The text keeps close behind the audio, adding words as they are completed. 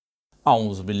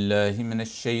أعوذ بالله من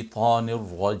الشيطان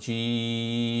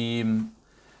الرجيم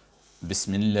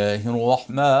بسم الله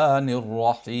الرحمن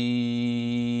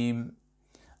الرحيم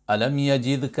ألم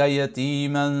يجدك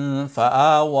يتيما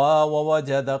فآوى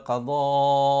ووجدك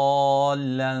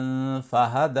ضالا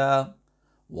فهدى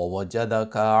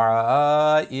ووجدك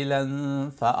عائلا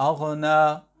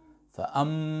فأغنى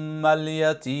فأما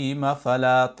اليتيم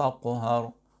فلا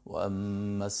تقهر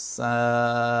وأما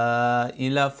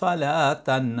السائل فلا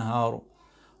تنهر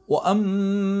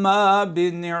وأما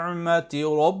بنعمة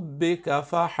ربك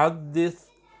فحدث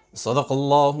صدق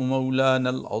الله مولانا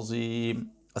العظيم.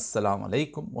 Assalamu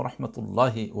alaikum wa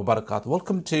rahmatullahi wa barakatuh.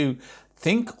 Welcome to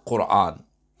Think Quran,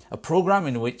 a program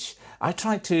in which I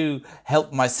try to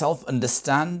help myself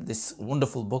understand this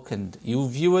wonderful book, and you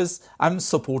viewers, I'm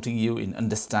supporting you in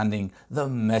understanding the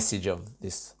message of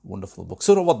this wonderful book.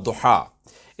 Surah Ad-Duha.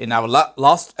 In our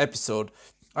last episode,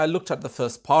 I looked at the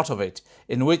first part of it,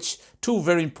 in which two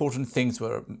very important things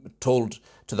were told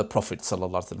to the Prophet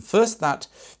sallallahu alaihi wasallam. First, that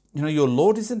your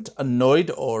Lord isn't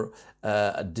annoyed or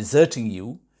deserting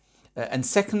you, and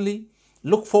secondly,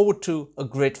 look forward to a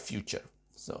great future.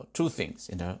 So two things,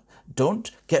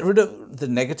 don't get rid of the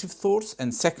negative thoughts,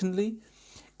 and secondly,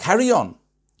 carry on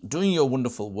doing your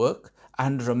wonderful work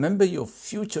and remember your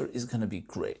future is going to be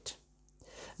great.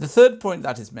 The third point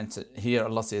that is mentioned here,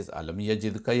 Allah says, Alam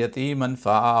yajidka yatiman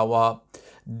fa'awa.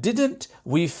 Didn't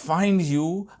we find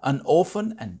you an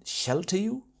orphan and shelter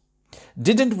you?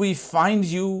 Didn't we find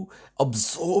you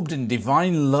absorbed in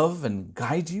divine love and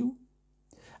guide you?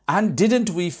 And didn't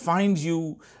we find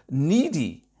you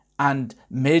needy and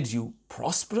made you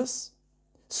prosperous?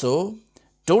 So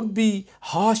don't be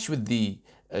harsh with the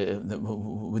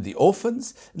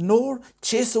orphans, nor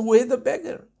chase away the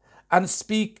beggar, and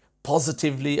speak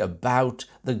positively about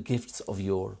the gifts of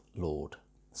your Lord.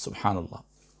 Subhanallah.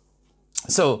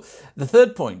 So the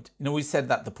third point, we said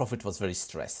that the Prophet was very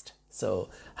stressed.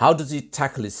 So how does he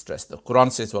tackle his stress? The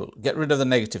Quran says, well, get rid of the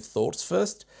negative thoughts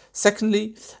first.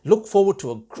 Secondly, look forward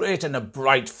to a great and a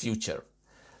bright future.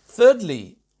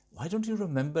 Thirdly, why don't you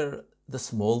remember the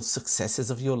small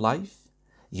successes of your life?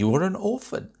 You were an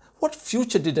orphan. What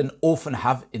future did an orphan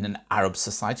have in an Arab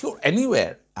society or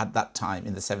anywhere at that time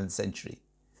in the 7th century?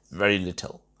 Very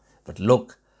little. But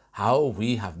look how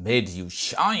we have made you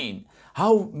shine.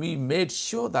 How we made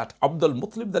sure that Abdul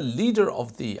Muttalib, the leader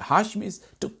of the Hashimis,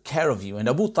 took care of you, and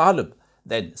Abu Talib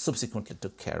then subsequently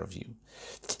took care of you.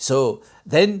 So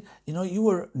then, you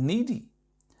were needy.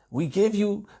 We gave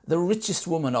you the richest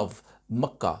woman of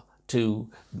Makkah to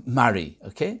marry,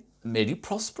 made you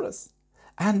prosperous.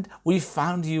 And we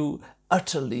found you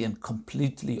utterly and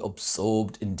completely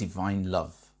absorbed in divine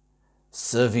love,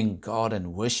 serving God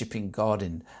and worshipping God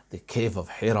in the cave of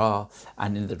Hira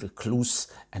and in the recluse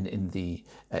and in the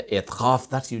i'tikaf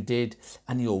that you did,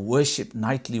 and your worship,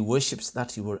 nightly worships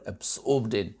that you were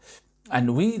absorbed in.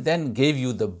 And we then gave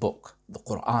you the book, the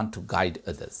Quran, to guide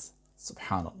others.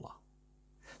 Subhanallah.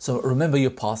 So remember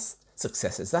your past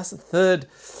successes. That's the third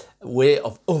way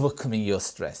of overcoming your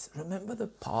stress. Remember the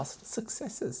past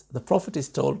successes. The Prophet is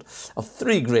told of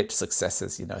 3 great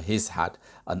successes. He's had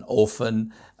an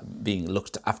orphan being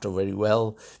looked after very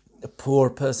well, a poor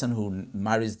person who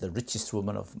marries the richest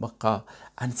woman of Makkah,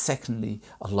 and secondly,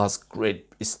 Allah's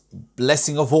greatest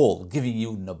blessing of all, giving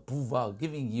you Nabuwah,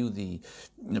 giving you the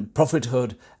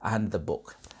prophethood and the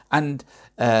book. And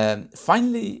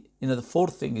finally, the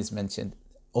fourth thing is mentioned,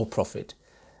 O Prophet,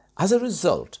 as a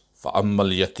result, فَأَمَّا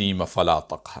الْيَتِيمَ فَلَا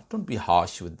تَقْهَرْ. Don't be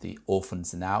harsh with the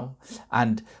orphans now.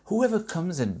 And whoever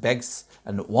comes and begs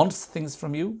and wants things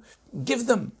from you, give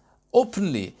them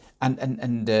openly,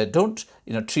 and don't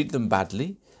treat them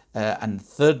badly. And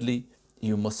thirdly,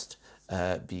 you must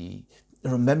be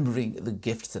remembering the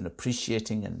gifts and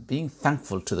appreciating and being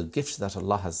thankful to the gifts that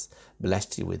Allah has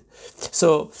blessed you with.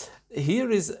 So here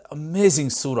is amazing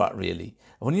surah, really.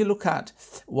 When you look at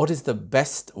what is the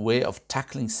best way of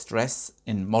tackling stress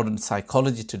in modern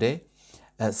psychology today,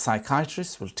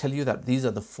 psychiatrists will tell you that these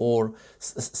are the 4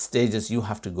 stages you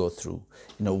have to go through.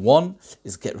 One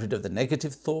is get rid of the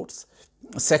negative thoughts.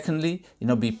 Secondly,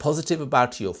 be positive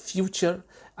about your future.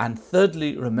 And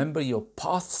thirdly, remember your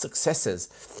past successes.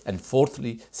 And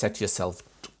fourthly, set yourself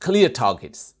clear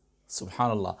targets.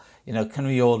 Subhanallah. Can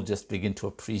we all just begin to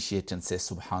appreciate and say,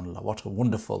 Subhanallah, what a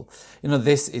wonderful,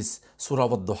 this is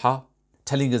Surah Ad-Duha,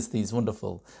 telling us these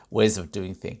wonderful ways of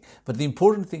doing things. But the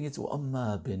important thing is,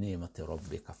 وَأَمَّا بِنِعْمَةِ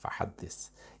رَبِّكَ فَحَدِّثْ.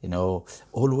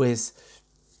 Always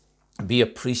be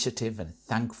appreciative and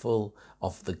thankful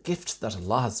of the gifts that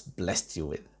Allah has blessed you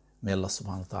with. May Allah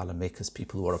subhanahu wa ta'ala make us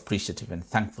people who are appreciative and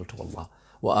thankful to Allah.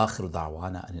 وَآخِرُ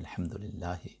دَعْوَانَا أَنِ الْحَمْدُ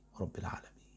لِلَّهِ رَبِّ الْعَالَمِينَ.